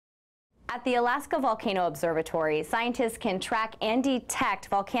At the Alaska Volcano Observatory, scientists can track and detect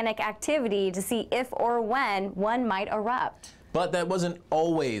volcanic activity to see if or when one might erupt. But that wasn't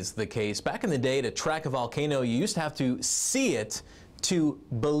always the case. Back in the day, to track a volcano, you used to have to see it to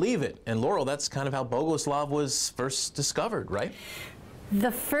believe it. And Laurel, that's kind of how Bogoslof was first discovered, right?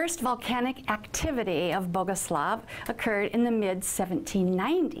 The first volcanic activity of Bogoslof occurred in the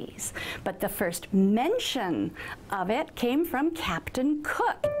mid-1790s, but the first mention of it came from Captain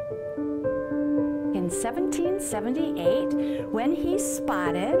Cook in 1778 when he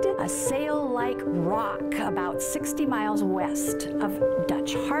spotted a sail-like rock about 60 miles west of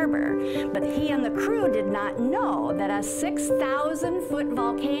Dutch Harbor. But he and the crew did not know that a 6,000-foot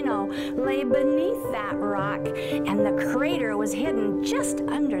volcano lay beneath that rock, and the crater was hidden just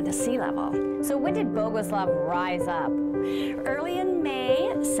under the sea level. So when did Bogoslof rise up? Early in May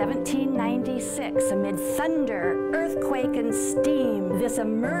 1796, amid thunder, earthquake, and steam, this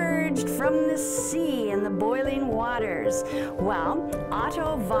emerged from the sea in the boiling waters. Well,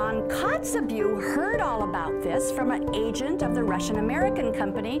 Otto von Kotzebue heard all about this from an agent of the Russian-American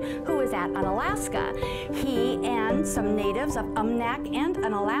company who was at Unalaska. He and some natives of Umnak and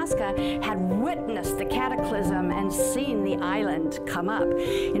Unalaska had witnessed the cataclysm and seen the island come up.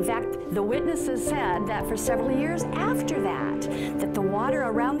 In fact, the witnesses said that for several years after that the water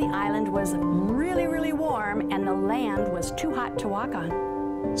around the island was really, really warm and the land was too hot to walk on.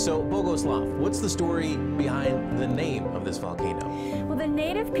 So, Bogoslof, what's the story behind the name of this volcano? Well, the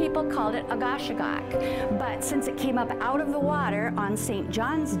native people called it Agashagak, but since it came up out of the water on St.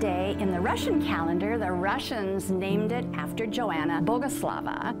 John's Day in the Russian calendar, the Russians named it after Joanna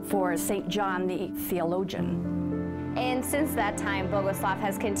Bogoslova for St. John the theologian. And since that time, Bogoslof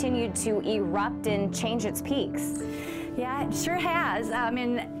has continued to erupt and change its peaks. Yeah, it sure has.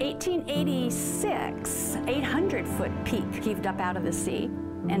 In 1886, 800-foot peak heaved up out of the sea.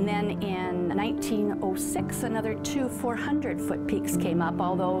 And then in 1906, another two 400-foot peaks came up,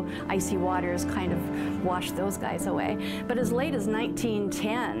 although icy waters kind of washed those guys away. But as late as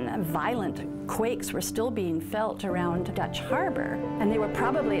 1910, violent quakes were still being felt around Dutch Harbor, and they were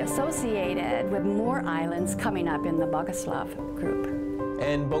probably associated with more islands coming up in the Bogoslof group.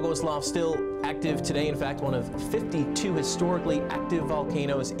 And Bogoslof still active today, in fact, one of 52 historically active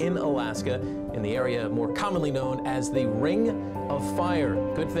volcanoes in Alaska, in the area more commonly known as the Ring of Fire.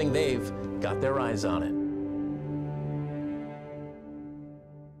 Good thing they've got their eyes on it.